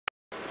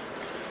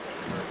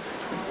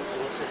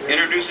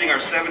Introducing our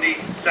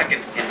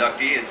 72nd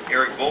inductee is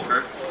Eric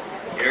Voelker.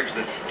 Eric's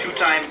the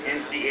two-time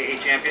NCAA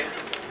champion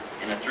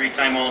and a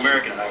three-time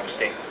All-American at Iowa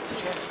State.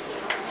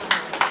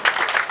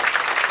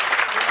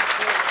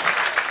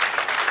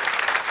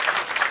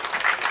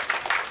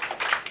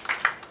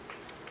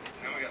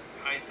 Now we got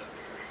some height up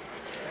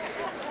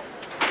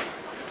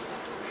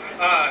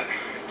here.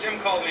 Jim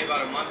called me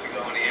about a month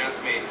ago and he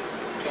asked me,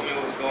 told me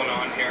what was going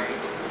on here.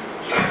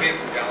 And being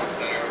from Dallas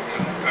Center,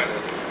 kind of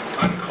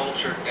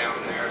uncultured down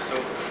there. So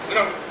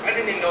I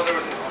didn't even know there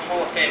was a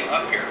Hall of Fame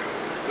up here.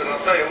 But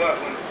I'll tell you what,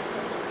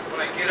 when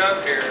I get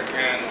up here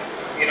and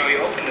you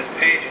open this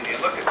page and you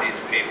look at these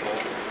people,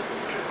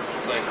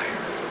 it's like,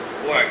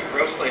 boy, I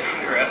grossly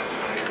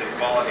underestimated the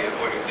quality of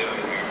what you're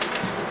doing here.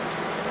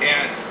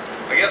 And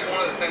I guess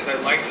one of the things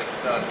I'd like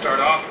to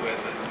start off with,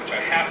 which I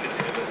have to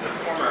do, is a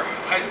former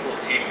high school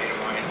teammate of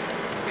mine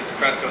is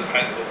Cresco's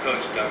high school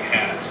coach, Doug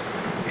Hatch.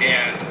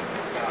 And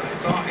I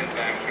saw him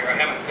back here. I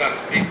haven't got to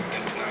speak with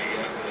him tonight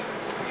yet, but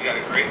you got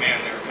a great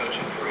man there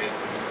coaching for you.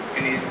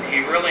 And he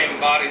really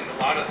embodies a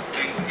lot of the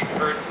things that you've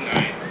heard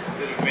tonight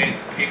that have made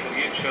the people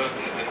you've chosen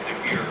as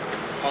your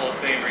Hall of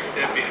Fame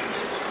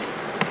recipients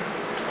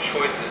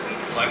choices and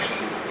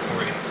selections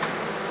for you.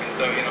 And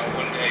so,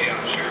 one day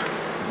I'm sure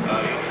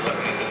you'll be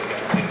looking at this guy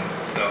too.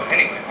 So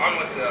anyway,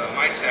 on with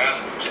my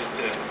task, which is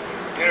to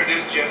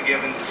introduce Jim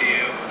Gibbons to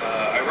you.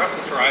 I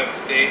wrestled for Iowa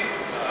State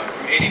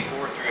from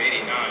 '84 through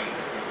 '89.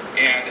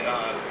 And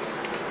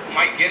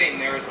my getting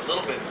there is a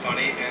little bit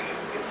funny, and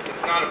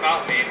it's not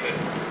about me, but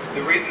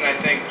the reason I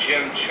think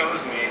Jim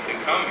chose me to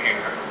come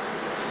here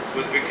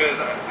was because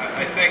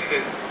I think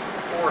that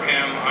for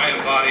him, I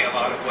embody a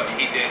lot of what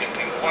he did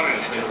and wanted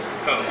to do as a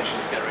coach.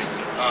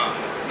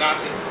 Not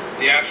that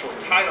the actual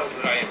titles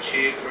that I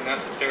achieved were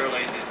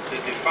necessarily the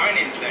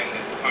defining thing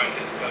that defined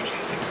his coaching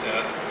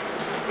success,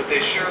 but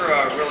they sure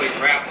really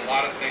wrapped a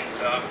lot of things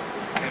up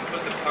and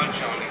put the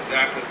punch on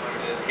exactly what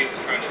it is he was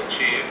trying to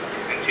achieve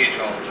and teach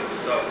all of this.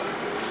 So,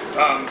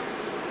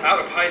 out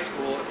of high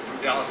school from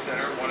Dallas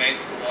Center, 1A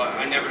school,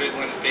 I never did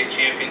win a state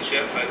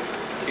championship, but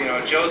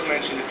Joe's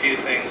mentioned a few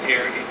things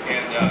here,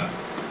 and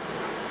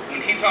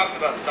when he talks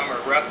about summer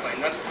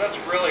wrestling, that's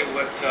really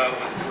what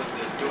was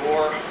the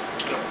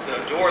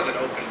door that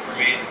opened for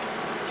me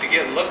to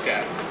get looked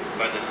at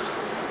by this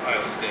school,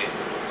 Iowa State.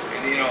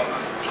 And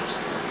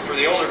for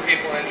the older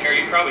people in here,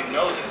 you probably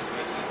know this,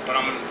 but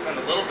I'm going to spend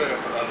a little bit of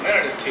a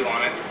minute or two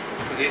on it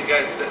for these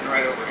guys sitting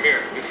right over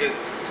here. Because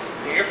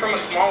when you're from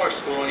a smaller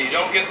school and you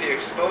don't get the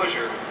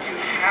exposure, you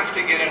have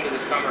to get into the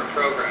summer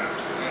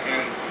programs.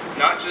 And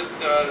not just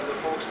the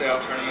folk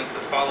sale tournaments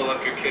that follow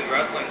up your kid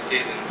wrestling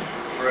season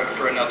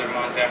for another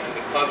month after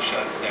the club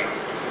shuts down.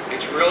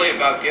 It's really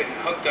about getting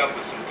hooked up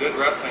with some good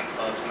wrestling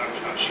clubs, and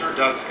I'm sure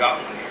Doug's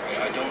got one here.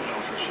 I don't know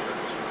for sure,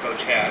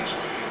 Coach Hatch.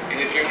 And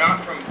if you're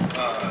not from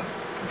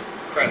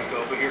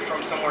Cresco, but you're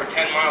from somewhere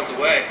 10 miles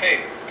away,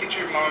 hey, get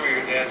your mom or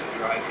your dad to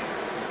drive you,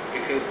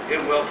 because it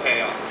will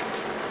pay off.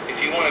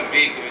 If you want to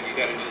be good, you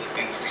got to do the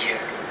things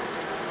together,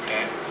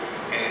 okay?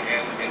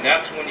 And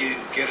that's when you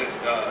get it,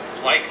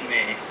 like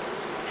me,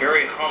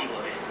 very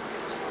humbly,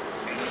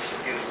 and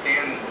get a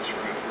stand in this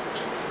room,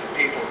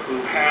 people who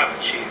have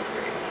achieved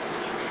greatness.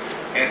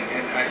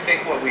 And I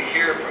think what we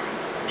hear from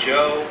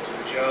Joe,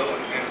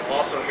 and we'll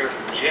also hear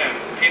from Jim,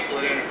 the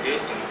people that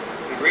introduced him,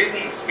 the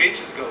reason the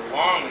speeches go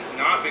long is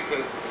not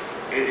because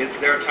it's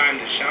their time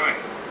to shine.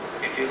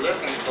 If you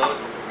listen close,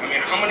 I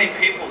mean, how many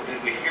people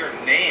did we hear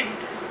named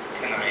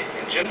tonight?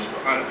 And Jim's,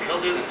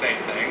 he'll do the same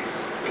thing,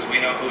 because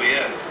we know who he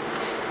is.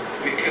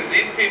 Because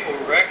these people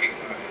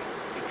recognize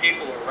the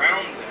people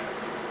around them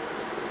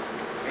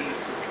and the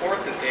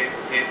support that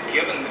they've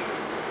given them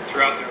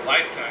throughout their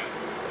lifetime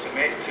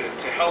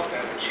to help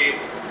them achieve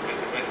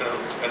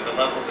at the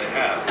levels they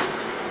have.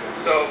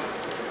 So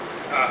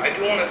I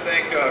do want to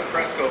thank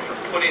Cresco for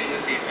putting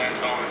this event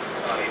on.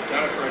 You've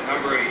done it for a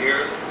number of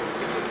years.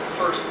 It's a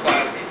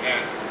first-class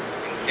event,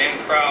 and stand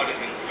proud in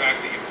the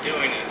fact that you're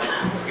doing it,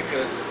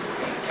 because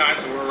in the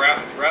times that we're at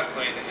with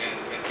wrestling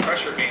and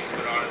pressure being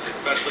put on it,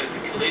 especially at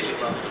the collegiate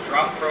level, to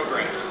drop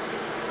programs,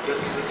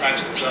 this is the type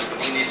of stuff that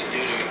we need to do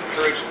to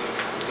encourage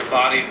the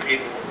body of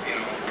people,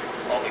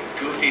 all the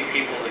goofy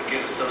people that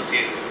get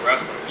associated with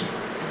wrestlers.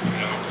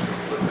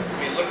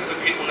 Look at the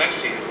people next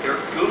to you. They're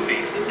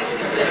goofy.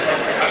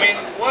 I mean,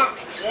 what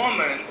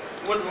woman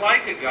would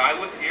like a guy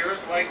with ears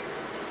like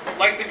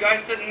the guy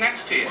sitting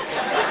next to you?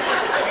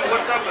 I mean,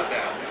 what's up with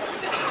that?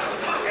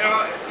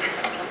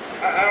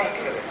 I don't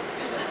get it.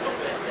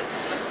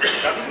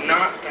 That's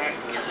not that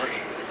good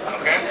looking,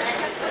 okay?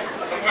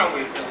 Somehow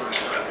we're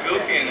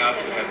goofy enough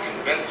to have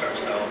convinced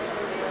ourselves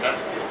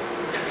that's cool.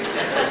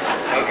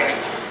 Okay?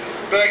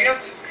 But I guess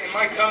in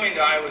my coming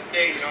to Iowa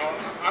State,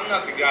 I'm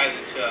not the guy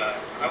that,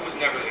 I was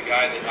never the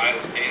guy that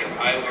Iowa State or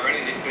Iowa or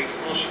any of these big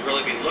schools should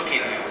really be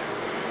looking at.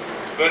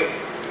 But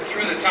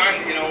through the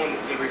time, when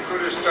the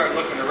recruiters start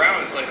looking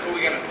around, it's like, who are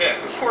we going to pick?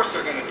 Of course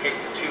they're going to pick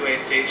the 2A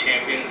state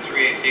champion, the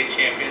 3A state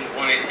champion, the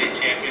 1A state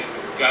champion,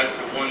 guys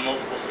that have won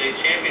multiple state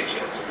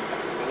championships.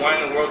 But why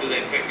in the world do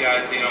they pick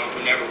guys, who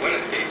never win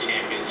a state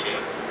championship?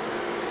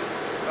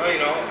 oh, you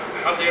know,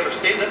 how'd they ever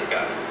see this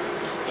guy?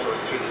 Well, it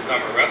was through the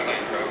summer wrestling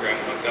program.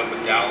 Hooked up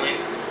with Dowling.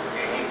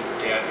 You know,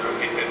 Dad drove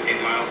me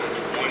 15 miles at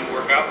Des Moines to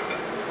work out with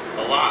him.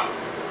 A lot.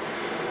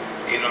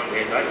 Even on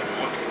days I didn't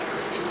want to.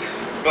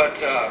 But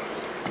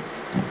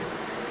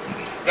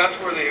that's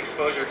where the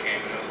exposure came.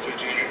 And it was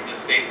through the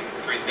state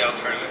freestyle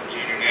tournament and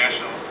junior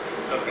nationals.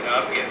 Hooking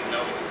up, getting to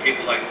know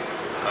people like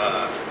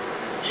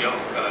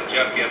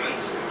Jeff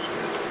Gibbons,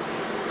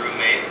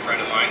 roommate,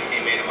 friend of mine,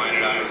 teammate of mine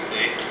at Iowa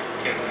State,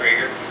 Tim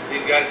Krieger.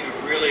 These guys who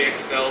really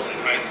excelled in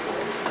high school.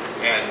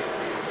 And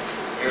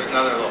here's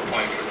another little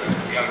point for the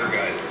younger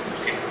guys.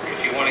 If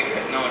you want to get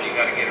known, you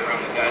got to get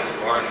around the guys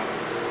who are known.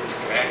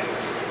 Okay?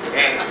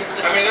 And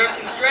I mean, there's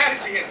some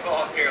strategy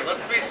involved here.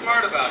 Let's be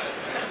smart about it.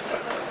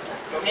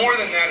 But more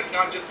than that, it's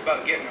not just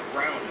about getting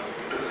around them.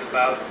 It was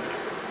about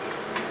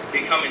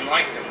becoming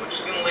like them,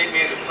 which is going to lead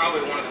me into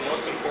probably one of the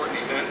most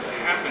important events that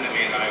happened to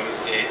me at Iowa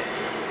State.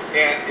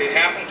 And it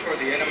happened toward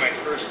the end of my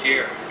first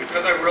year.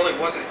 Because I really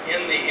wasn't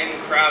in the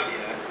crowd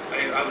yet,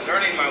 I was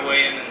earning my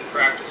way in the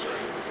practice room.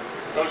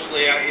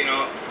 Socially, I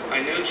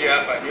knew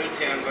Jeff, I knew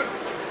Tim, but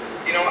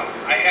you know,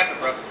 I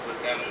hadn't wrestled with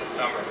them in the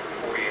summer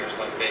for 4 years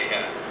like they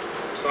had.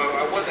 So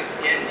I wasn't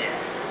in yet.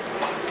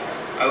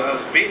 I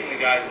was beating the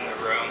guys in the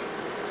room,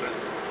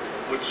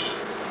 which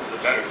was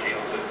a better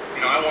deal. But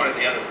you know, I wanted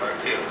the other part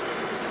too.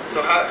 So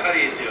how do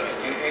you do it?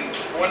 And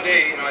one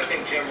day, you know, I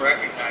think Jim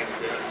recognized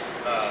this.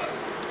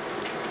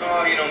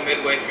 You know,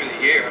 midway through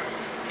the year,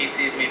 he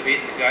sees me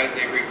beating the guys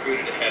they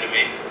recruited ahead of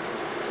me.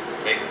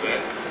 They quit.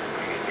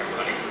 I get their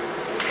money.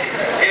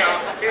 You know,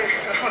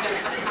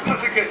 that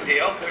was a good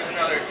deal. There's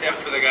another tip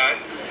for the guys.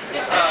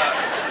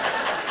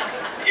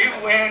 You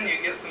win,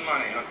 you get some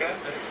money, okay?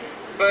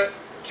 But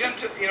Jim,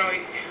 you know,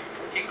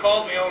 he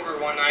called me over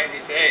one night and he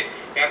said, hey,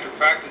 after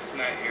practice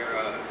tonight here,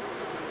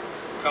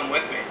 come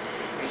with me.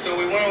 And so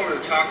we went over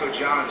to Taco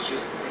John's,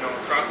 just, you know,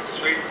 across the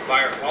street from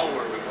Fire Hall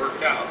where we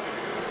worked out.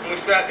 And we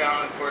sat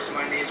down, and of course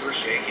my knees were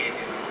shaking,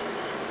 you know.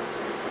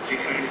 What's he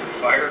gonna do,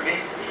 fire me?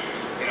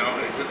 You know,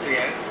 is this the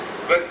end?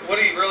 But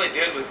what he really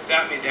did was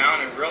sat me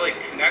down and really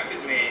connected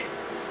me.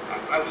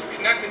 I was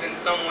connected in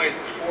some ways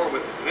before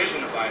with the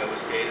vision of Iowa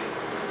State,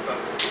 of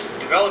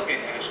developing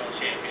national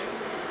champions,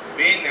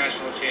 being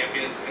national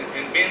champions,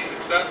 and being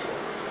successful,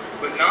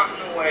 but not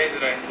in the way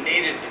that I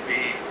needed to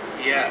be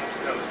yet.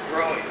 I was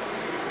growing.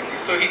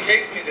 And so he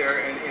takes me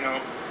there, and you know,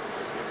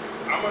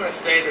 I'm going to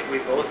say that we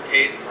both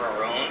paid for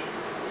our own,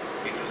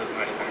 because it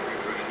might have been a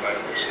recruiting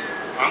violation.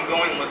 I'm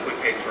going with we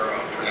paid for our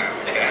own for now.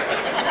 Okay?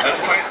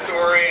 That's my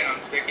story, and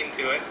I'm sticking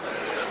to it.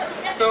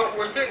 So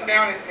we're sitting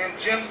down, and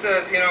Jim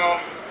says, you know,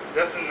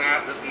 this and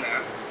that, this and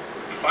that.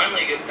 And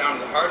finally, he gets down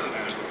to the heart of the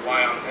matter,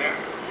 why I'm there.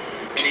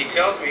 And he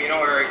tells me, you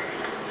know, Eric,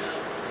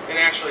 and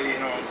actually, you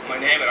know, my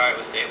name at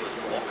Iowa State was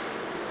Voelker.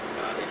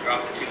 They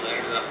dropped the 2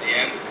 letters off the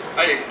end.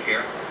 I didn't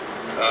care.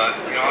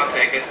 You know, I'll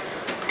take it.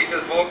 He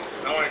says, Voelker,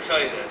 I want to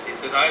tell you this. He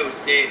says, Iowa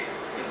State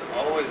has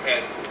always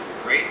had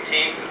great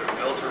teams that are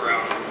built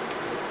around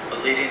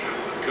leading a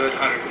good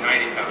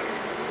 190-pounder.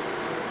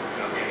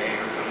 Okay,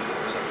 here comes it.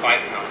 There's a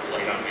 5-pound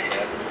plate on my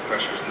head. The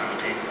pressure's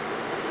mounting.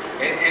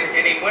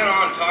 And he went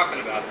on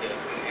talking about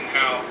this and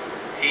how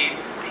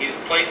he's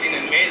placing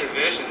in me the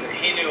vision that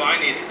he knew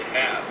I needed to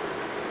have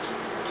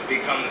to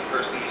become the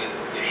person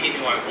that he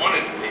knew I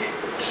wanted to be,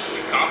 the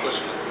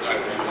accomplishments that I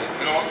wanted,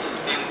 and also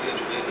the things that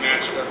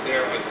matched up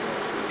there with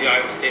the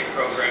Iowa State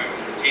program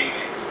and the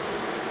teammates.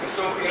 And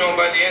so, you know,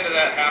 by the end of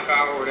that half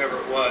hour,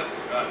 whatever it was,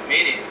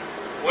 meeting,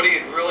 what he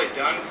had really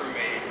done for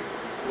me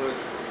was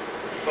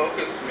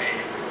focused me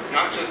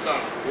not just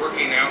on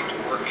working out to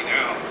working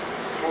out,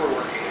 for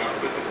working out,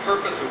 but the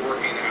purpose of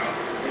working out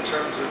in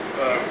terms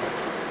of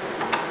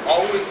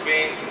always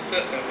being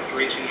consistent with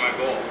reaching my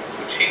goal,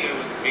 which he knew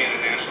was being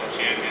a national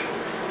champion.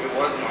 It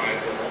was my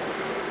goal.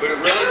 But it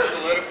really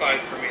solidified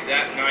for me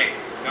that night,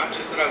 not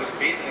just that I was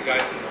beating the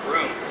guys in the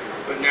room,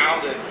 but now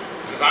that,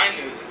 because I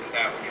knew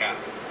that would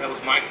happen. That was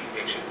my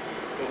conviction.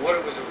 But what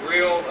it was a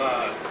real,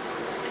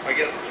 I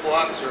guess,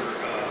 plus, or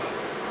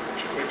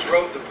it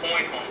drove the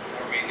point home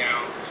for me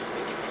now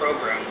that the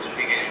program was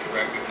beginning to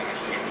recognize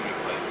me in that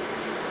way.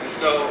 And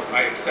so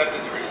I accepted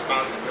the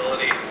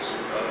responsibility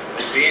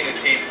of being a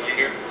team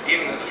leader,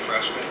 even as a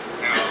freshman.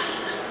 Now,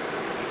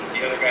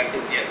 the other guys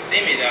didn't yet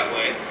see me that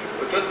way,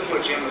 but this is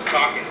what Jim was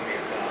talking to me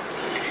about.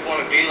 If you want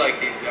to be like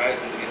these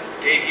guys, and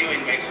Dave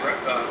Ewing makes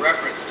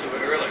reference to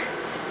it earlier,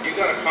 you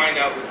got to find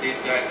out what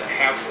these guys that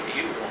have what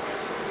you want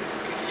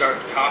and start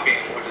copying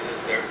what it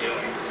is they're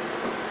doing.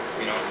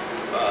 You know,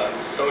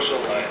 social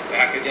life,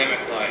 academic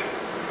life,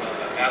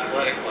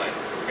 athletic life,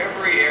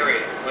 every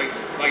area.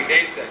 Like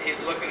Dave said, he's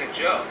looking at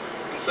Joe.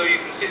 And so you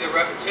can see the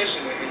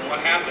repetition in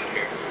what happened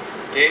here.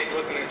 Dave's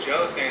looking at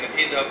Joe saying, if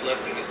he's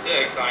uplifting to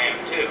 6, I am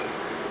too.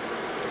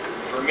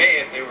 For me,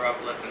 if they were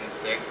uplifting to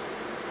 6,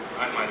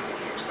 I might have been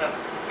here 7.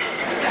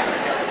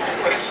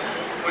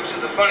 Which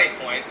is a funny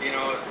point. You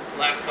know,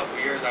 last couple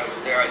of years I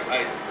was there,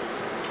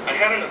 I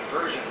had an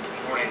aversion to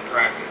morning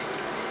practice.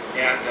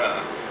 And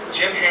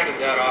Jim handed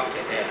that off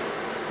to Ed,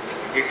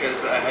 because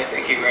I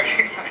think he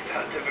recognized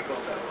how difficult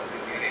that was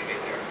in getting me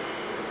there.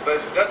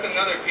 But that's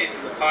another piece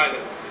of the pie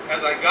that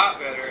as I got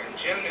better, and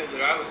Jim knew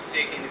that I was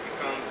seeking to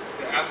become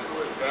the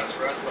absolute best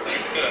wrestler I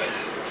could,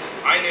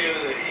 I knew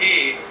that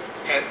he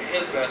had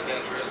his best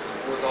interest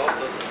was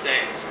also the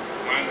same.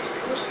 Mine was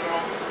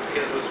personal.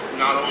 His was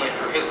not only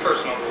for his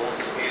personal goals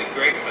as being a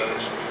great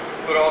coach,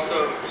 but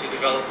also to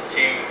develop the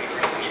team and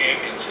win the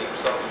championship.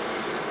 So,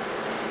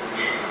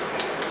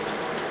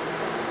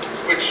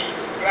 which,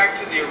 back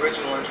to the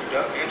original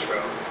intro,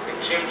 and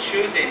Jim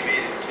choosing me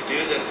to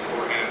do this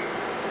for him,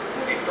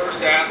 when he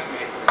first asked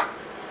me,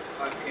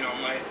 you know,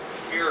 my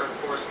fear, of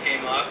course,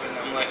 came up, and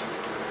I'm like,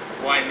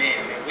 why me?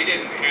 I mean, we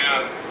didn't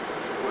have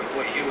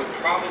what you would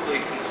probably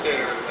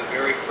consider a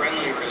very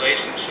friendly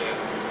relationship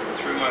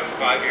through my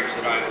 5 years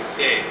at Iowa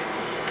State.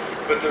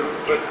 But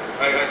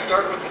I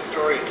start with the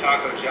story of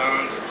Taco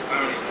John's, or I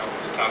don't even know if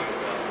it was Taco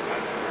Bell.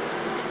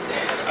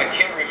 I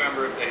can't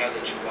remember if they had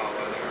the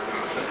Chihuahua there or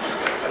not.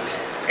 But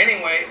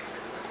anyway,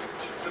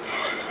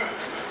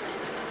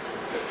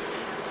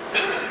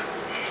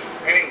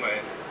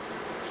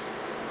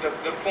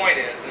 the point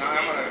is, and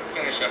I'm going to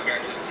finish up here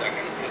in just a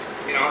second, is,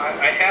 you know,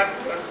 I had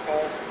this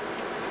whole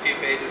few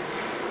pages.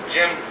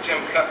 Jim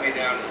cut me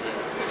down to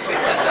this.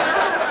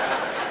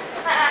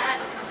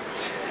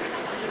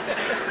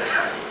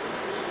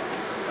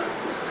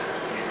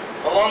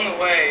 Along the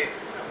way,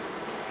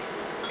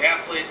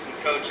 athletes and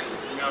coaches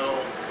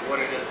know what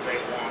it is they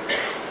want.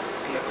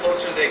 And the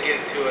closer they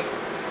get to it,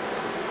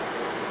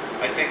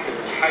 I think the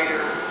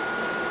tighter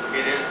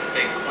it is that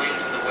they cling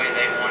to the way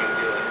they want to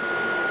do it.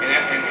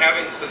 And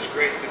having such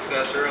great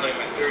success early in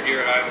my third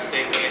year at Iowa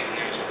State winning the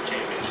national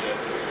championship,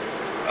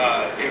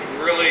 it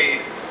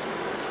really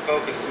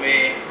focused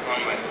me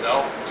on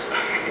myself.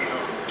 You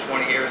know,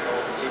 20 years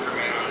old,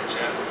 Superman on the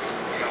chest.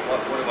 You know,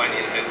 what do I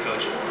need a head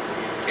coach for?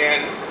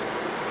 And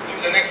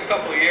through the next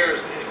couple of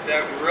years,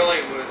 that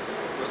really was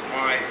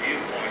my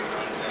viewpoint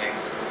on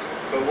things.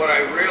 But what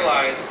I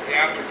realized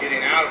after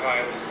getting out of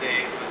Iowa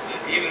State was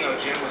that even though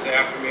Jim was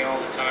after me all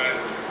the time,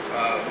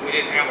 we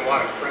didn't have a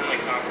lot of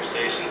friendly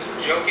conversations,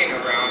 joking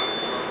around a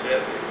little bit.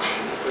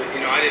 But,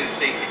 you know, I didn't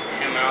seek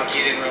him out.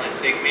 He didn't really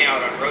seek me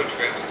out on road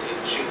trips to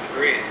shoot the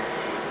breeze.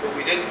 But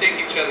we did seek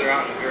each other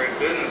out in a very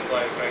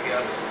business-like, I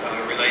guess,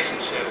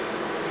 relationship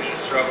in the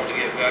struggle to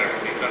get better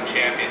and become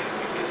champions,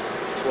 because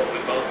it's what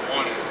we both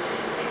wanted.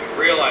 And we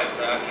realized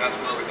that, and that's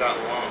where we got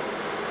along.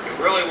 It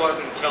really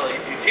wasn't until,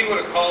 if he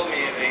would have called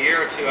me a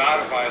year or two out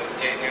of Iowa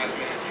State and asked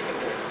me to do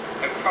this,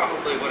 I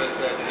probably would have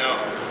said no.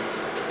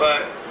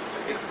 But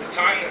it's the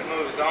time that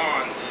moves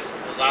on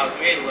that allows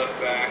me to look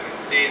back and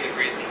see the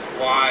reasons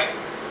why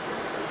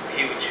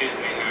he would choose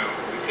me now.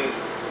 Because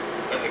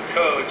as a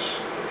coach,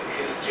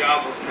 his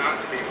job was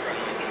not to be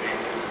friendly to me.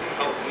 It was to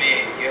help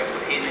me get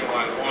what he knew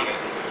I wanted,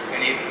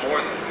 and even more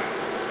than that.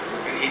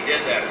 And he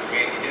did that for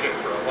me, and he did it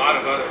for a lot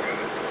of other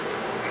guys.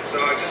 And so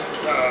I just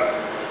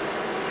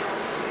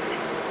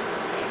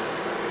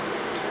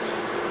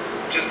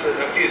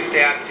a few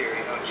stats here.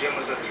 You know, Jim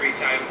was a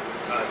 3-time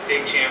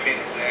state champion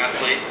as an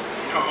athlete.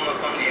 You know, I'm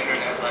up on the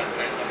internet last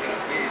night looking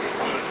up these.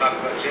 If I'm going to talk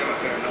about Jim, I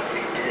better know what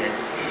he did.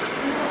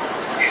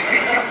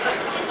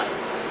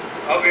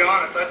 I'll be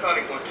honest, I thought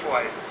he won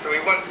twice. So he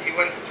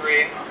wins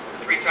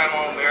 3-time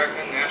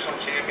All-American, national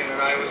champion at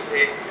Iowa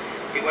State.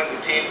 He wins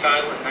a team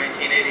title in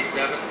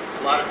 1987.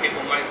 A lot of people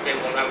might say,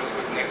 well, that was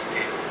with Nick's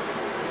team.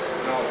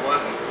 No, it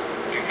wasn't.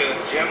 Because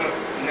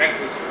Nick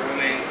was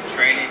grooming,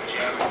 training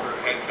Jim for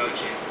head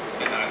coaching.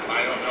 And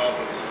I don't know if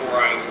it was for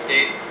Iowa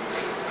State,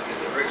 his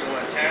original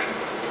intent,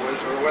 or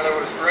whether it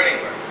was for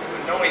anywhere.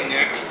 But knowing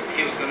Nick,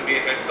 he was going to be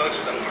a head coach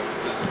somewhere,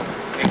 because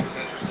Nick was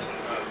interested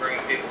in bringing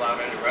people out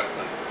into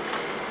wrestling.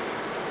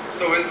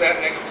 So is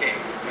that Nick's team?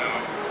 No,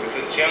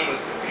 because Jim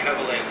was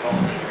heavily involved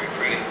in the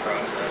recruiting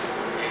process.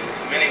 And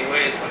in many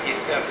ways, when he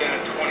stepped in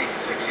at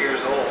 26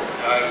 years old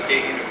at Iowa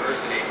State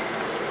University,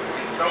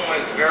 in some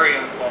ways very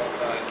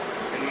unqualified,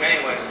 in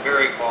many ways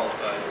very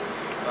qualified.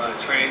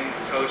 Trained,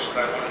 coached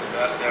by one of the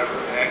best ever,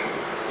 Nick.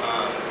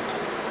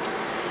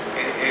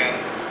 And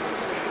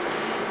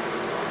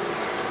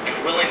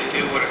willing to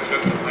do what it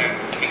took to win.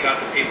 He got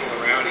the people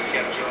around, he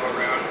kept Joe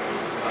around.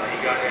 He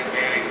got Ed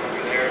Manning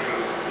over there, who,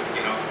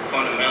 you know,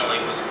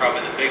 fundamentally was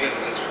probably the biggest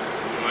instrument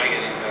in my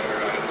getting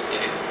better at Iowa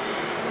State.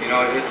 You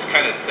know, it's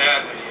kind of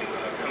sad when you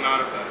come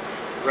out of a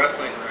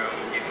wrestling room,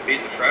 you can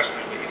beat the freshmen,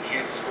 but you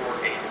can't score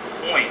a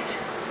point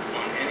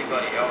on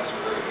anybody else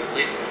for at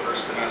least the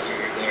first semester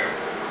you're there.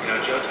 You know,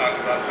 Joe talks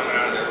about coming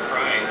out of there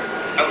crying.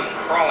 I was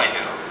crawling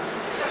out,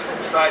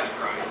 besides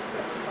crying.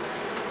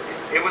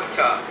 It was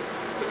tough,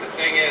 but the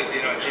thing is,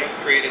 you know, Jim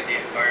created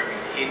the environment.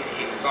 He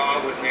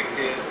saw what Nick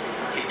did,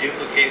 he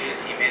duplicated it,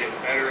 he made it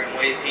better in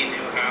ways he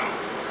knew how.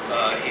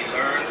 He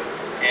learned,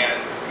 and,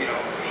 you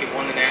know, he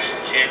won the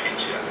national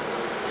championship.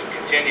 To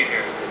continue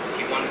here,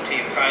 he won the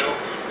team title.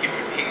 He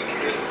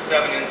produces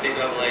 7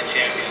 NCAA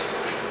champions,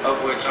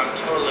 of which I'm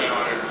totally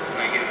honored,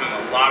 and I give him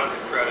a lot of the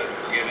credit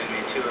for giving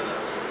me 2 of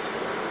those.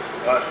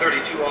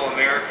 32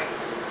 All-Americans,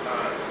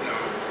 you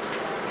know,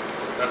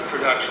 that's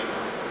production.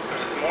 But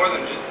it's more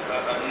than just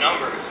a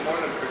number, it's more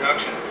than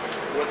production.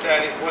 What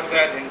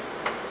that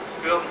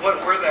Bill,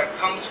 where that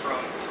comes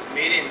from is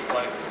meetings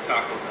like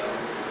Taco Bell.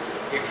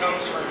 It comes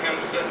from him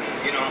sitting,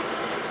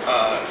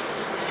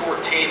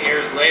 14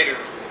 years later,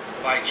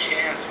 by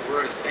chance,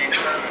 we're at the same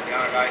tournament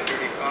down at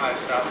I-35,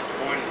 south of Des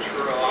Moines in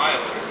Truro,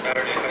 Iowa, a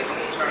Saturday high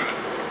school tournament.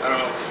 I don't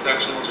know if it's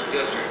sectionals or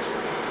districts.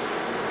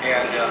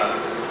 And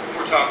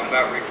we're talking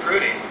about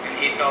recruiting, and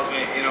he tells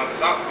me,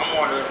 because I'm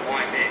wondering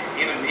why me.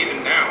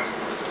 Even now,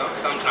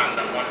 sometimes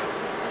I'm wondering,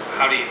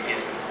 how do you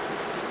get a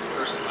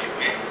person like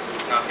me,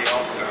 not the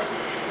all-star?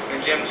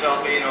 And Jim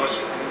tells me,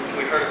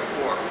 we heard it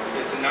before,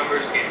 it's a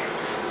numbers game.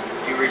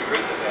 You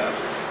recruit the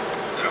best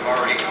that have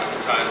already got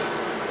the titles,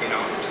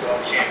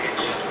 12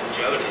 championships that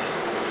Joe did.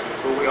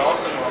 But we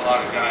also know a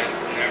lot of guys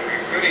in that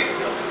recruiting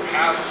field who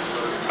have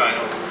those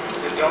titles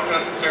that don't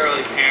necessarily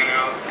pan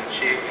out and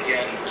achieve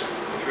again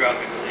throughout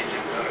the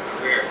collegiate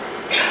career.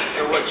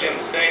 So what Jim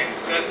said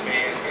to me,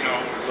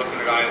 we're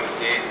looking at Iowa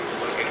State,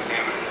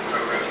 examining the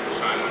program at the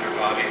time under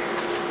Bobby,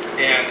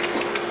 and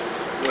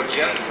what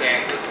Jim's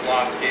saying, his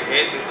philosophy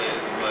basically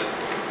was,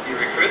 you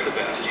recruit the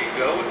best, you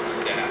go with the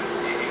stats,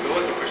 you go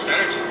with the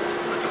percentages.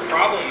 But the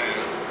problem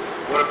is,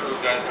 what if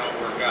those guys don't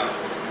work out?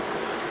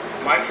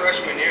 My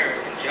freshman year,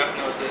 and Jeff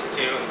knows this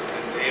too,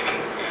 and Dave and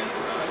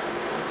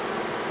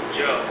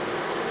Joe,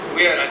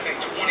 we had, I think,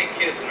 20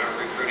 kids in our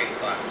recruiting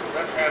class. So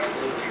that's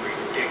absolutely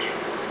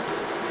ridiculous.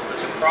 But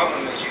the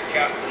problem is you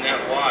cast the net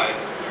wide,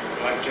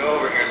 and like Joe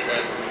over here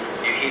says,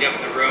 you heat up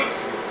the room,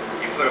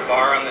 you put a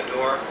bar on the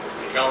door,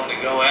 and tell them to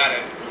go at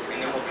it,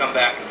 and then we'll come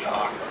back and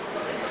talk.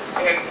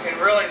 And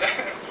really,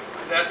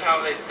 that's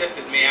how they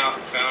sifted me out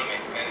and found me.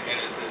 And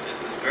it's a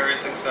very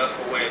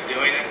successful way of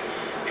doing it,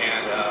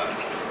 and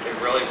it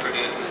really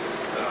produces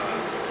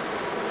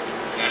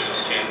national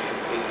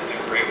champions. It's a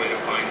great way to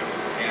find them.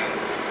 And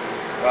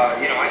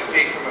I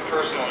speak from a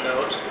personal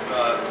note,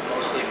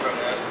 mostly from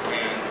this,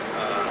 and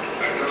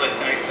I really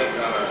thank that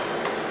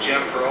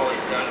Jim for all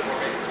he's done for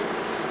me.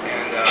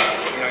 And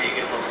you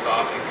get a little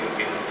soft and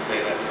goofy when you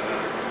say that to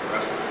another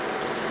wrestler.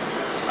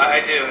 I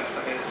do. It's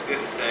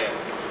good to say it.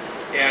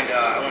 And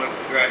I want to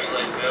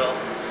congratulate Bill,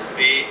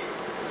 B,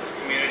 this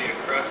community of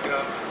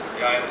Cresco,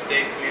 the Iowa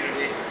State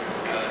community,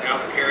 now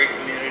the Perry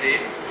community,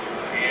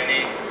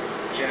 Annie,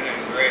 Jenna,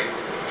 and Grace,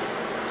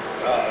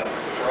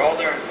 for all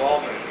their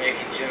involvement in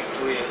making Jim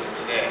who he is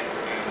today.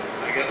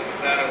 And I guess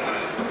with that, I want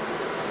to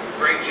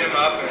bring Jim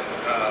up and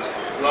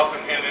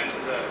welcome him into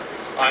the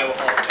Iowa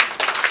Hall of Fame.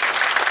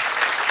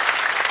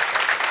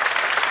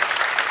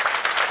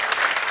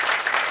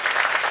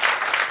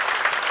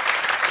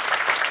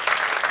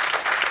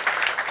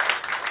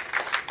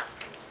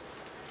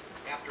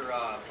 After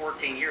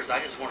 14 years, I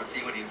just want to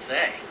see what he'd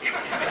say.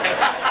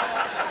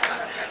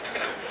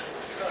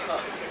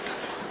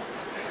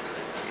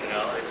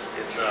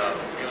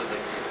 It was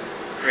a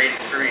great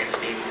experience.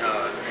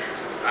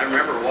 I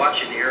remember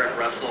watching Eric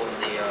wrestle in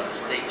the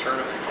state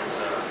tournament his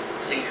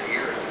senior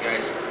year. The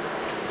guys,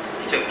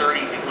 he took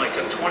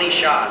 20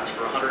 shots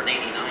for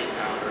 189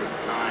 pounder at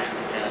the time,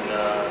 and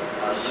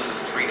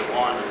loses 3-1.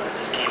 And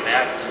he came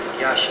back and said,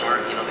 "Gosh,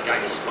 the guy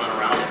just spun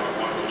around him on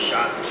one of those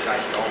shots, and the guy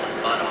stalled his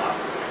butt off."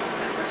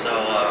 So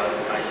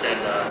I said,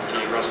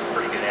 he wrestled a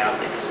pretty good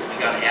athlete. I said, "We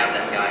got to have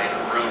that guy in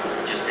the room."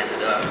 It just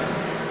ended up.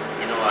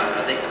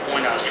 I think the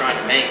point I was trying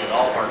to make with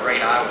all of our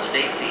great Iowa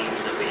State teams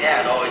that we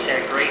had always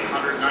had great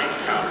 190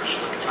 pounders. You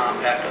look at Tom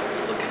Peckham,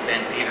 you look at Ben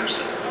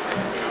Peterson,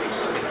 you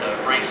look at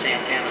Frank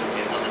Santana when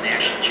we won the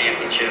national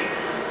championship.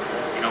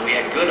 We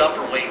had good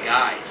upper weight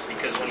guys,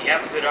 because when you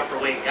have a good upper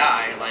weight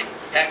guy like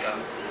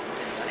Peckham,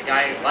 the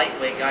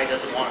lightweight guy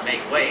doesn't want to make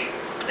weight,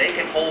 they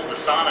can hold the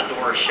sauna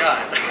door shut.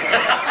 The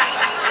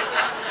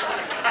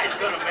guy's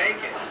going to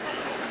make it.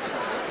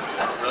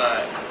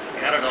 But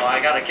I don't know, I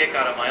got a kick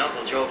out of my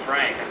Uncle Joe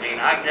Frank.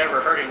 I've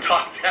never heard him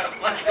talk that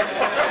much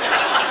before.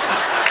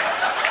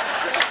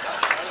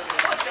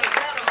 What does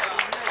that about?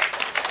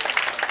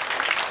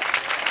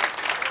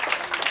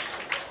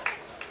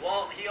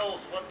 Well, he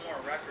holds one more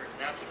record, and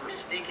that's for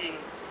sneaking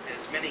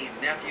as many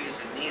nephews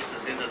and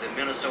nieces into the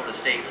Minnesota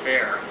State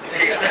Fair.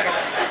 He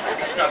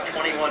snuck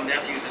 21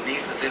 nephews and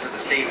nieces into the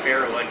State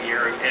Fair one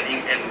year, and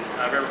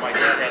I remember my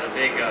dad had a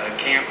big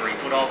camper. He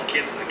put all the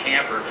kids in the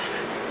camper.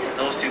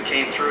 Those two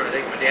came through, and I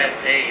think my dad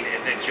paid,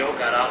 and then Joe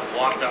got out and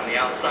walked on the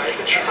outside of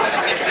the truck.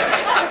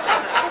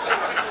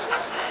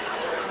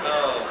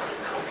 Oh,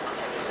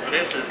 but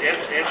it's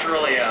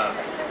really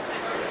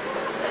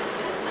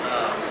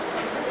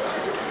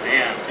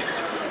man,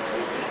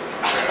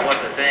 I don't know what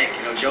to think.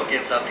 Joe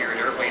gets up here and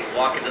everybody's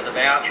walking to the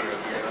bathroom.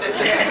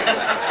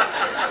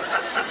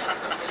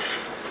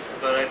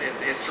 But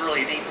it's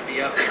really neat to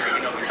be up here.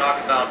 We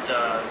talk about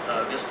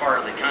this part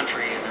of the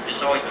country, and I've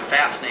just always been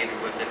fascinated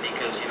with it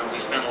because, we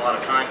spend a lot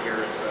of time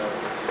here, as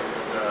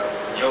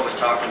Joe was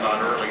talking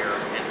about earlier,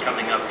 and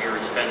coming up here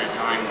and spending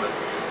time with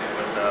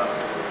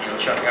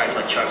guys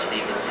like Chuck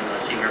Stevens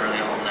and Steve Merrill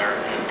and there,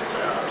 and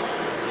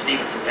the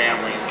Stevenson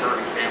family and the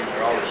Bergen family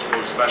are always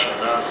really special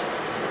to us.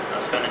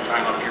 Spending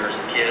time up here as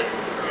a kid.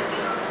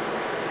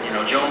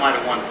 And, Joe might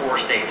have won 4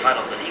 state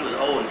titles, but he was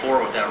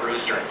 0-4 with that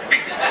rooster.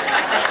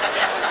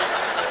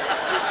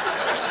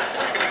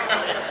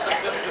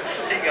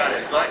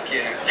 his butt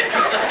kicked.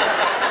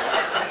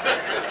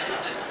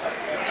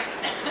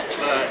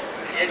 But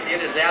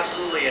it is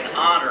absolutely an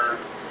honor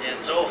and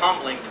so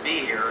humbling to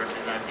be here,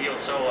 and I feel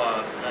so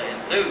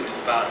enthused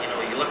about, you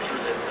look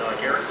through the,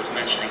 like Eric was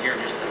mentioning here,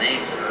 just the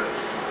names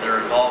that are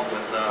involved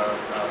with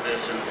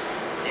this, and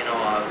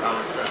I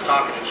was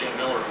talking to Jim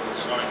Miller, who was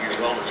one of your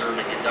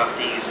well-deserving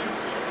inductees, and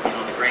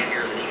the great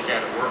year that he's had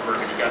at Wartburg,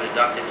 and he got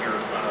inducted here,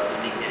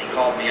 and he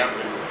called me up,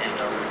 and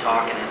we were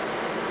talking, and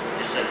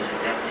just said,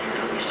 you're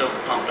going to be so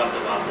pumped up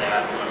about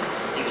that. When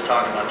he was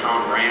talking about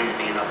Tom Brands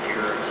being up here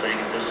and saying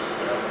that this is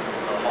the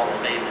Hall of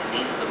Fame that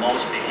means the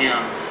most to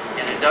him.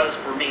 And it does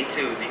for me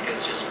too,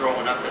 because just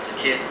growing up as a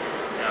kid,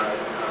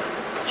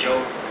 Joe,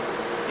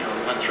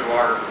 went through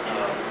our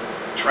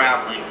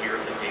traveling here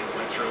that we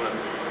went through, and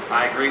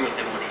I agree with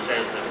him when he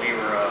says that we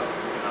were.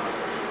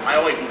 I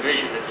always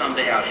envisioned that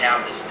someday I'd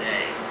have this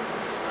day,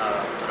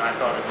 but I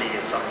thought it'd be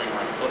in something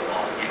like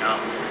football,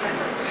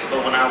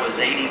 But when I was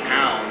 80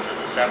 pounds as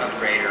a 7th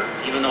grader,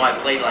 even though I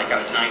played like I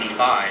was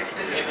 95.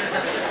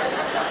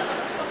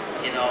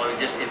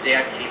 Just if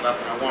Dad came up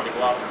and I wanted to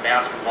go out for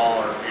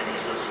basketball, and he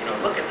says,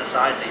 look at the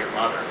size of your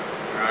mother,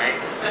 right?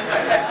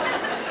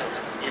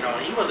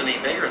 He wasn't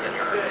any bigger than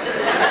her.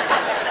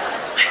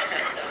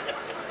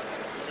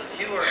 He says,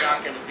 you are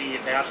not going to be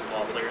a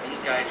basketball player.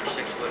 These guys are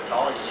 6 foot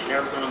tall. He says,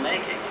 you're never going to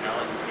make it. You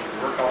can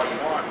work all you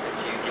want, but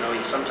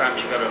sometimes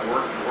you got to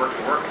work and work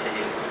and work till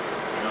you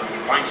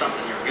find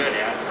something you're good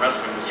at. And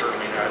wrestling was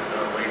certainly that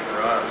way for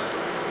us.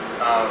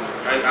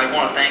 I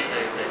want to thank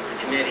the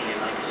committee,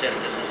 and like I said,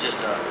 this is just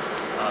a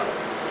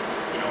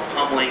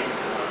humbling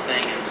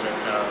thing is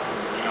that,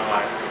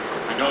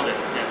 I know that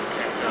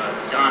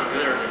Don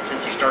Gooder, that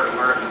since he started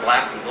wearing the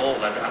black and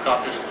gold, I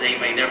thought this day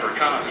may never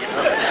come,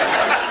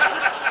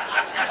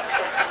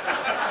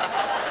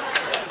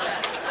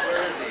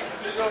 Where is he?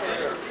 He's over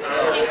here.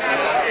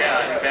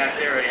 Yeah, back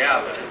there,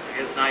 yeah, but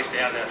it's nice to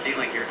have that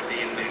feeling here to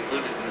be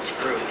included in this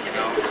group,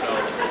 so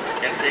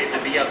it's safe to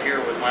be up here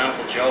with my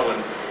Uncle Joe,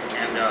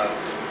 and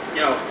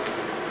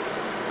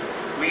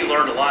we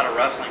learned a lot of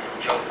wrestling from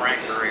Joe Frank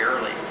very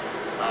early.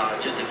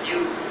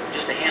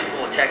 Just a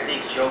handful of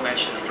techniques. Joe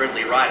mentioned the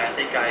Fridley ride. I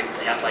think I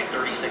had like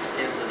 36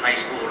 pins in high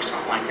school or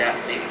something like that,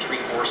 maybe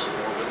 3/4 or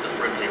more with the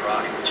Fridley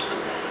ride, which is a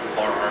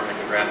bar arm, and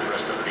you grab the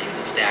rest of it, and you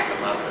can stack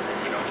them up, and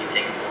then you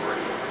take them over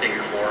and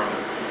figure for them.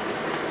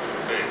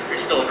 But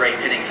it's still a great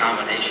pinning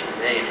combination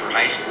today for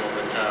high school.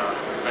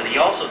 But he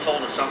also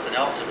told us something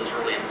else that was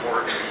really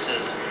important. He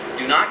says,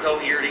 do not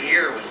go ear to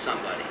ear with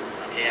somebody.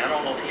 Okay, I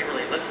don't know if he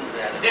really listened to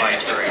that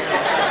advice very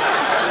well.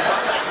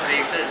 But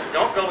he says,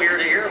 don't go ear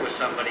to ear with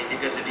somebody,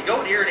 because if you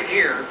go ear to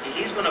ear,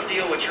 he's going to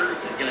feel what you're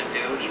going to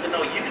do, even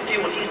though you can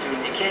feel what he's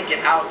doing. You can't get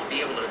out to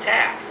be able to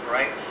attack,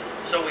 right?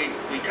 So we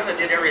kind of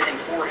did everything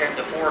forehead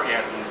to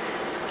forehead, and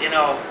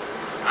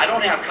I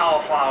don't have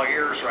cauliflower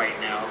ears right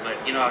now, but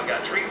I've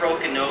got 3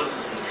 broken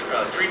noses and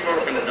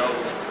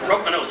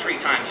broke my nose 3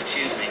 times,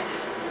 excuse me.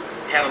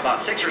 Have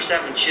about 6 or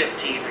 7 chipped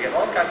teeth. I got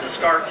all kinds of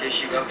scar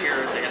tissue up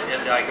here,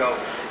 and I go,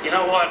 you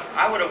know what?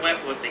 I would have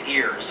went with the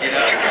ears.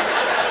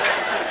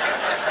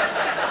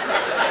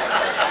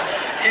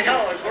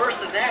 It's worse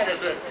than that.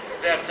 Is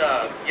that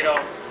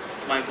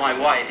my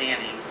wife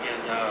Annie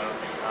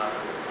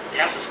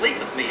has to sleep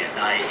with me at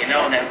night. And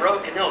that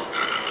broken nose.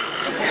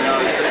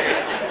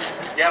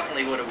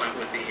 Definitely would have went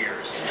with the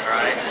ears. All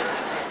right.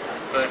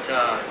 But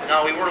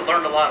no, we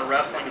learned a lot of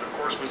wrestling, and of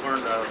course we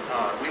learned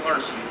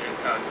some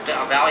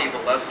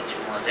valuable lessons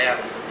from our dad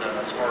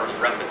as far as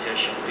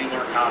repetition. We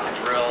learned how to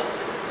drill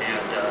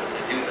and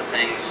to do the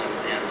things,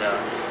 and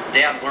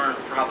Dad learned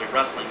probably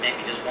wrestling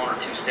maybe just 1 or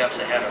 2 steps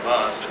ahead of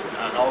us,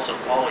 and also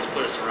always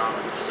put us around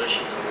in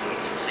positions where we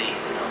could succeed.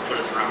 Put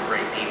us around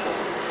great people,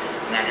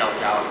 and that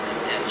helped out.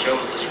 And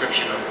Joe's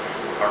description of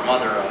our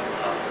mother,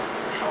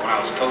 when I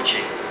was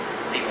coaching,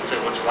 people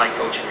said, "What's it like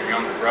coaching your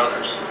younger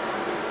brothers?"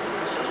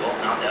 I said, well,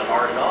 not that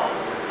hard at all.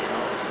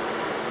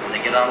 When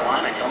they get out of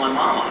line, I tell my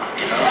mom on them,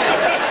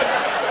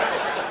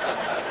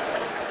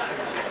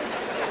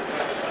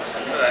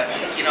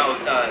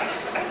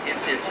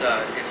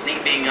 it's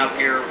neat being up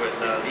here with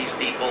these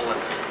people,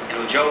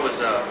 and Joe was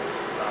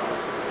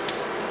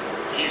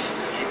you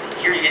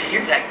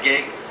hear that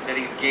gig that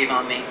he gave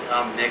on me,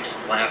 Nick's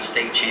last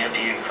state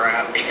champion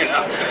crap,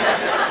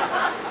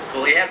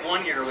 Well, he had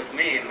 1 year with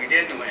me, and we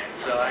didn't win,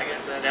 so I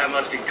guess that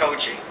must be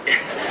coaching.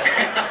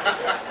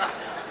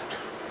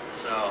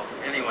 So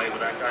anyway,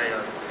 but I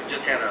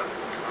just had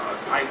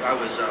I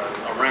was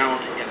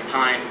around at a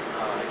time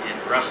in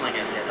wrestling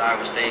at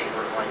Iowa State,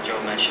 where, like Joe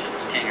mentioned, it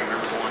was king. I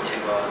remember going to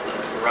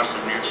the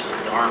wrestling matches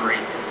at the Armory.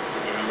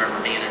 I remember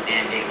being at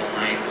Dan Gable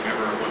night. I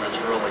remember when I was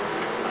really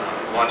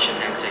watching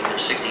them take their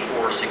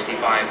 64,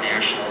 65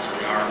 nationals in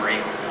the Armory.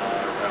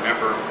 I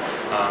remember,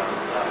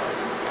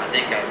 I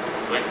think I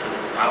went to the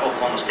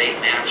Oklahoma State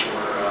match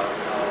where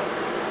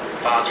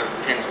Foster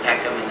pins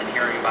Peckham, and then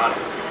hearing about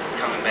it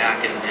coming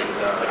back, and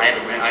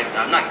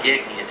I'm not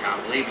gigging in town,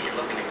 believe me, you're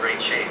looking in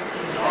great shape.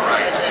 All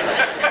right.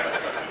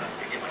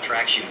 Get my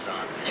track shoes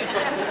on.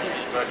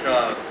 But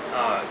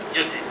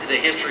just the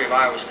history of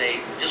Iowa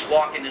State, just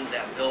walking into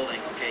that building,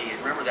 okay, you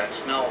remember that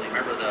smell, you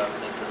remember the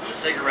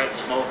cigarette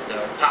smoke,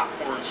 the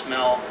popcorn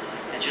smell,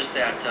 and just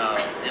that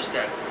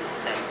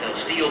those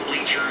steel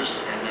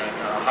bleachers, and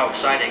how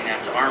exciting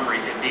that Armory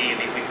could be. I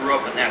mean, we grew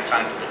up in that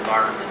type of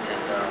environment,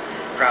 and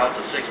crowds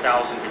of 6,000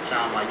 could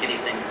sound like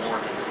anything more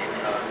than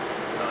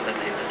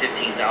the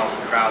 15,000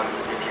 crowds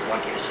if you're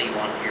lucky to see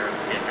one here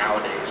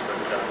nowadays. But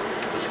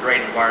it was a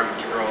great environment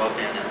to grow up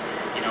in, and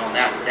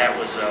and that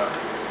was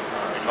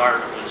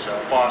environment was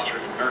fostered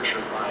and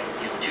nurtured by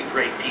two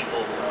great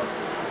people.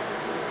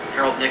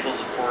 Harold Nichols,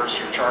 of course,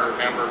 your charter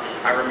member.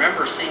 I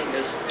remember seeing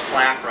this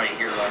plaque right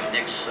here on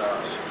Nick's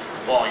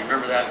wall. You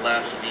remember that,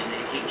 Les? I mean,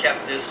 he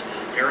kept this in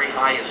very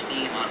high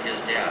esteem on his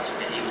desk,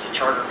 and he was a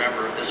charter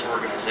member of this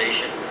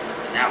organization,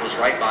 and that was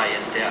right by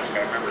his desk.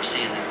 I remember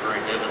seeing that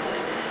very vividly.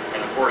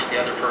 And of course, the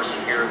other person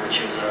here,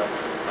 which is a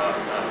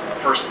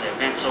person that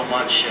meant so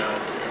much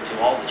to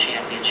all the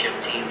championship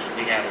teams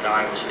we had at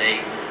Iowa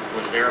State,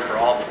 was there for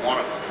all but one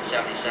of them in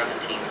 '77.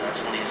 That's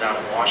when he was out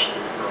of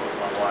Washington for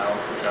a while.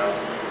 But,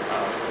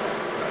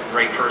 a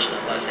great person,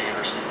 Les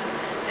Anderson,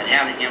 and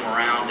having him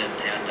around,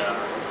 and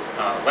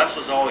Les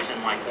was always in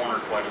my corner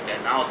quite a bit,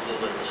 and I was a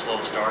little bit of a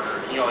slow starter,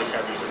 and he always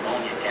had these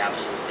ammonia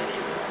capsules that he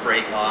would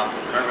break off.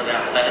 And remember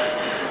that, Les?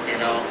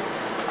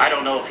 I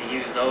don't know if he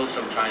used those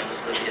sometimes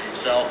with it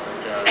himself,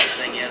 but the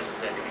thing is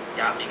that he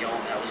got me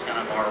going. That was kind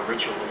of our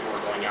ritual before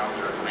going out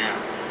there at the mat.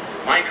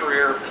 My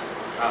career,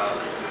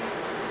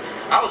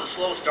 I was a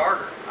slow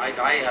starter. I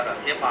had a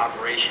hip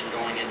operation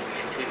going in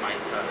between my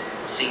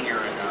senior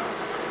and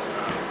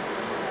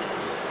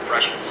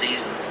freshman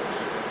seasons,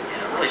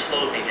 and it really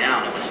slowed me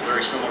down. It was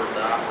very similar to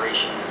the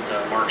operation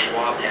that Mark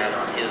Schwab had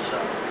on his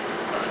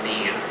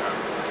knee in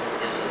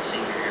his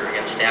senior year. He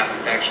had a staph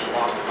infection,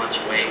 lost a bunch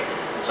of weight.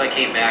 So I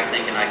came back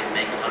thinking I could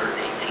make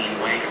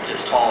 118 weight,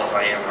 as tall as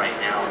I am right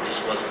now. It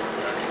just wasn't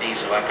to be,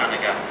 so I kind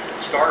of got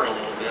scarred a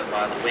little bit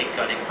by the weight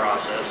cutting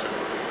process, and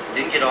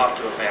didn't get off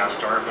to a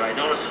fast start. But I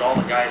noticed that all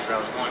the guys that I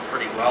was going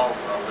pretty well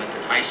with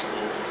in high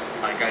school,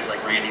 guys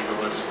like Randy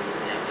Lewis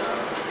and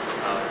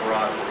were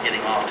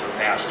getting off to a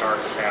fast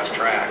start, a fast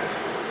track.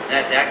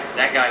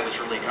 That guy was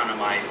really kind of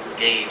my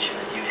gauge. And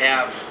if you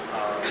have,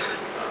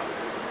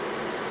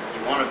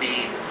 you want to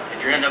be,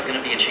 if you end up going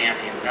to be a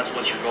champion, and that's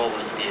what your goal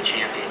is, to be a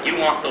champion, you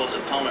want those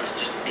opponents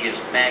just to be as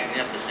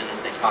magnificent as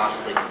they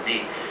possibly can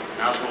be.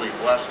 And I was really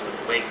blessed with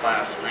the weight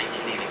class in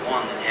 1981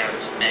 that had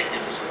some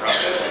magnificent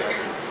wrestlers in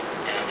it.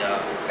 And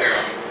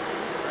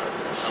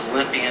an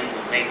Olympian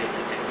who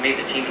made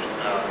the team in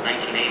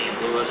 1980 in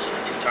Lewis, and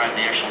a two-time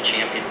national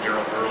champion,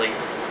 Daryl Burley.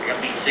 I got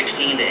beat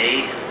 16-8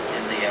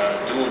 in the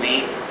dual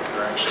meet,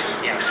 or actually,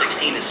 16-6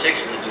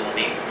 in the dual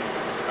meet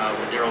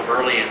with Daryl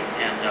Burley.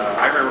 And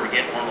I remember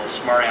getting one of those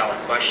smart aleck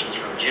questions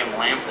from Jim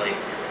Lampley.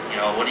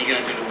 What are you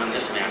going to do to win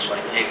this match?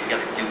 Like, hey, we got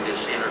to do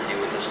this interview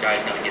with this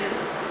guy's going to get his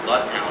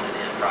butt pounded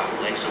in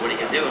probably. So what are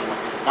you going to do? And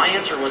my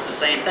answer was the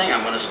same thing.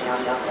 I'm going to score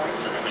more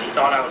points than him. And he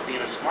thought I was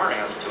being a smart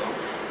ass to him,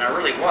 and I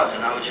really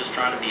wasn't. I was just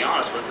trying to be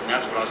honest with him.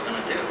 That's what I was going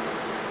to do.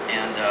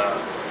 And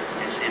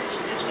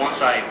it's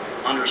once I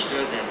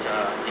understood that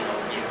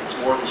it's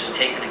more than just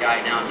taking a guy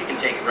down. You can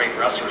take great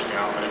wrestlers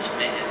down, but it's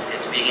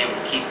being able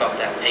to keep up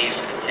that pace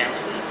and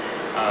intensity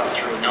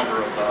through a number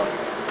of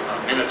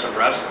minutes of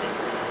wrestling.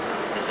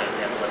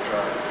 That's what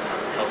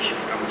helps you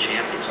become a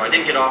champion. So I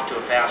didn't get off to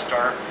a fast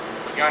start.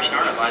 But gosh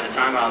darn it, by the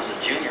time I was a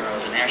junior, I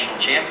was a national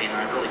champion.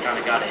 I really kind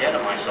of got ahead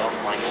of myself.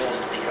 My goal was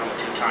to become a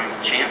two-time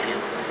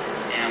champion.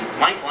 And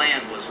Mike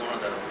Land was one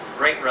of the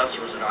great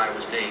wrestlers at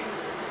Iowa State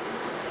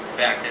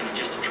back then, and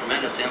just a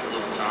tremendous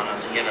influence on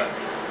us. He had a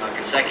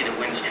consecutive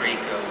win streak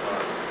of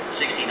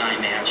 69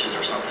 matches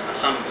or something,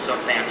 some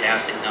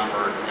fantastic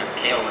number. And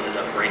Cale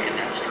ended up breaking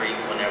that streak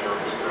whenever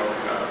it was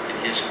broke in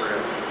his career.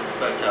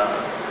 But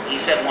he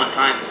said one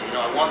time, he said,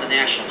 I won the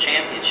national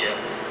championship,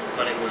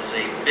 but it was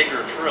a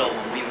bigger thrill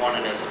when we won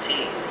it as a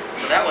team.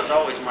 So that was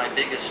always my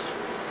biggest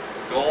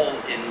goal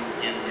in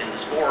the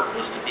sport,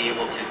 was to be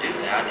able to do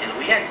that. And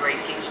we had great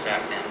teams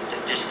back then.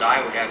 Just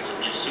Iowa had some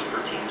just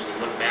super teams. You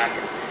look back,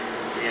 and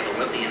we had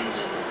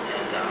Olympians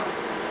and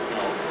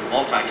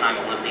multi-time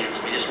Olympians.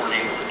 We just weren't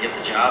able to get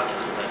the job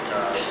done. But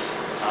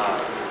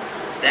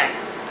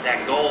that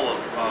goal of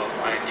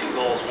I had two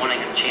goals: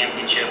 winning a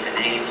championship in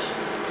Ames,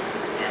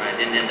 and I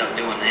didn't end up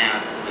doing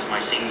that. It was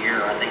my senior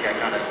year. I think I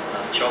kind of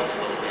choked a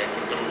little bit,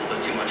 put a little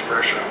bit too much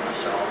pressure on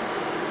myself.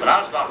 But I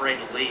was about ready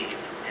to leave,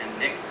 and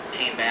Nick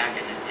came back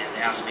and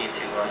asked me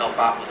to help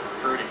out with the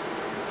recruiting.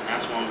 And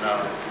that's when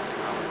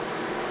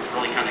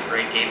really kind of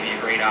gave me a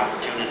great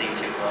opportunity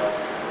to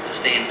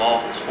stay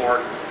involved in the sport.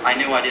 I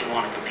knew I didn't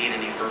want to compete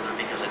any further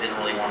because I didn't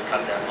really want to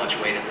cut that much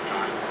weight at the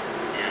time.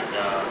 And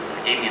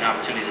it gave me an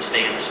opportunity to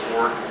stay in the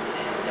sport,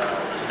 and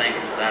I was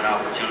thankful for that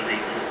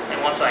opportunity. And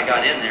once I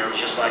got in there, it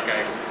was just like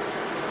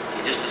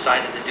you just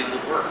decided to do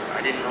the work. I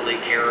didn't really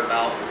care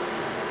about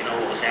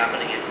what was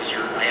happening. It was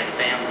I had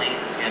family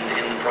in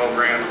the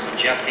program. When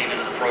Jeff came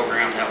into the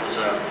program, that was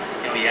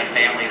you had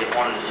family that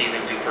wanted to see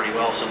them do pretty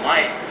well. So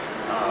my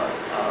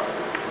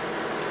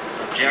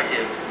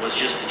objective was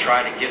just to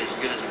try to get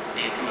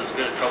become as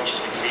good a coach as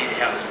we could be, to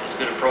have as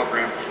good a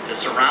program, to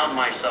surround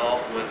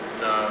myself with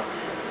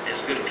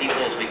as good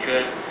people as we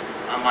could.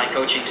 On my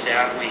coaching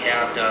staff, we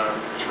had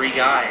 3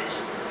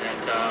 guys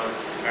that,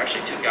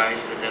 actually 2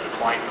 guys that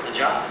applied for the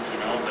job, you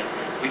know, but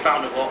we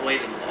found a way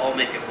to all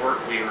make it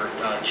work. We were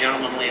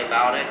gentlemanly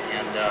about it,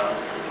 and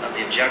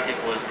the objective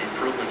was the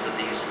improvement of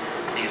these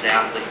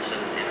athletes,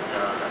 and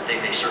I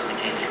think they certainly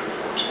came through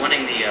for us.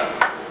 Winning the,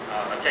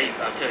 I'll tell you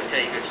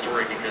a good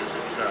story because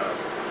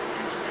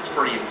it's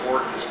pretty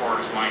important as far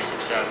as my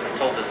success. I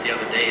told this the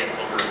other day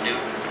over in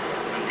Newton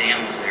when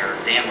Dan was there.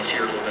 Dan was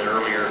here a little bit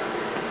earlier,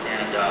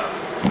 and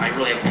I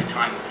really have a good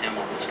time with him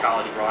on this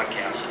college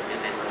broadcast, and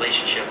the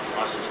relationship with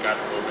us has gotten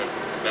a little bit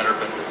better.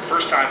 But the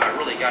first time I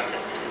really got to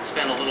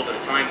spend a little bit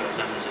of time with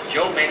him is that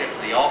Joe made it to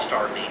the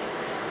All-Star meeting.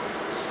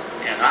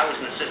 And I was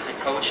an assistant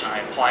coach, and I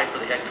applied for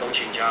the head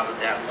coaching job at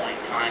that point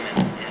in time, and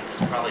it was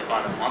probably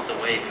about a month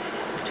away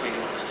between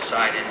when it was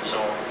decided. And so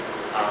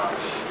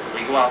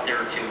we go out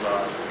there to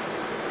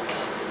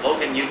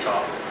Logan,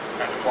 Utah,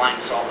 after flying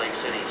to Salt Lake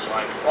City. So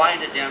I fly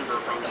into Denver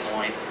from Des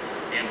Moines,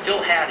 and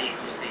Phil Hattie,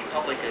 who's the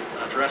public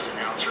address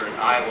announcer in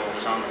Iowa,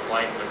 was on the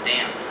flight with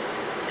Dan.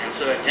 And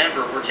so at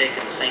Denver, we're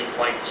taking the same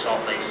flight to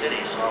Salt Lake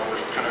City, so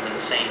we're kind of in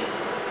the same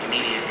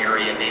immediate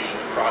area, maybe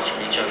across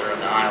from each other in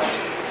the aisles.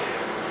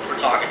 We're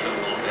talking to him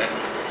a little bit.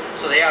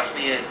 So they asked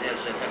me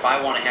if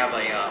I want to have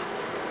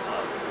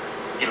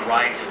get a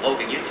ride to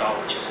Logan, Utah,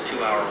 which is a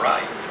 2-hour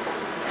ride.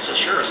 I said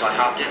sure. So I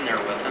hopped in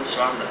there with them.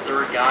 So I'm the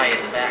 3rd guy in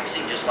the back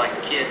seat, just like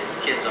the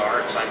kids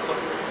are. So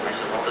I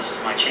said, well, this is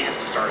my chance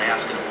to start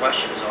asking a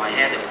question. So I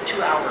had it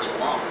 2 hours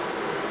long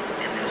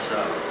in this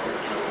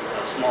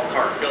small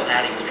car. Phil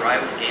Hattie was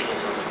driving, the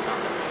Gables on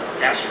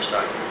the passenger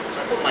side. So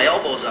I put my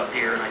elbows up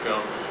here and I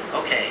go,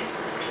 okay,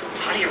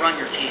 how do you run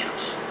your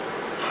camps?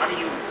 How do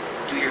you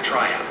do your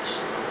tryouts?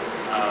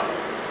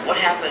 What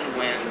happened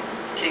when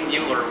King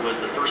Mueller was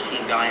the first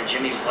team guy and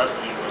Jimmy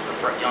Zaleski was the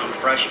young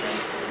freshman?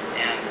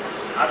 And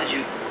how did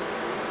you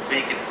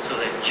make it so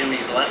that Jimmy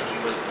Zaleski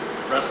was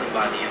wrestling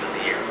by the end of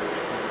the year?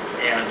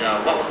 And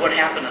what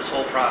happened this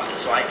whole process?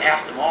 So I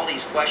asked him all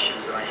these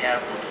questions that I had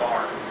from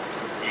afar.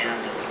 And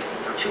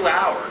for 2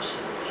 hours,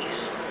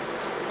 he's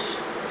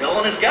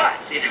spilling his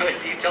guts. You know,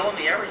 he's telling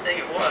me everything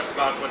it was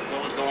about what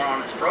was going on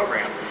in his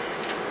program.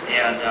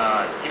 And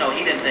you know,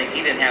 he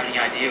didn't have any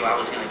idea I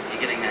was going to be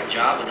getting that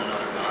job in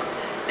another month.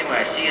 Anyway,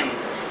 I see him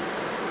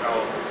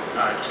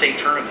at the state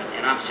tournament,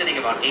 and I'm sitting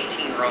about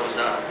 18 rows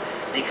up,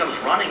 and he comes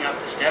running up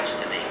the steps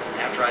to me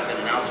after I'd been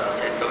announced I was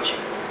head coaching,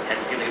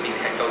 going to be the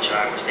head coach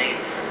at Iowa State.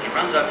 He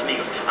runs up to me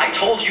and goes, "I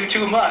told you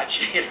too much."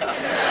 You know?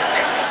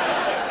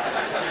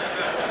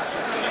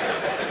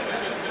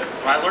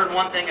 Well, I learned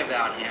one thing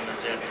about him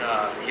is that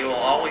he will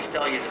always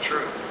tell you the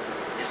truth.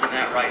 Isn't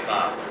that right,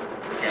 Bob?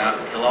 Yeah,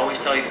 he'll always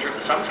tell you the truth.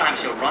 But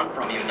sometimes he'll run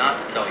from you not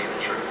to tell you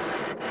the truth.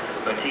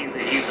 But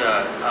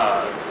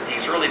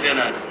he's really been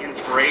an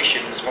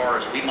inspiration as far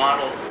as we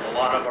modeled a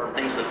lot of our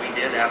things that we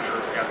did after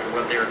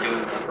what they were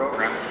doing in the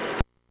program.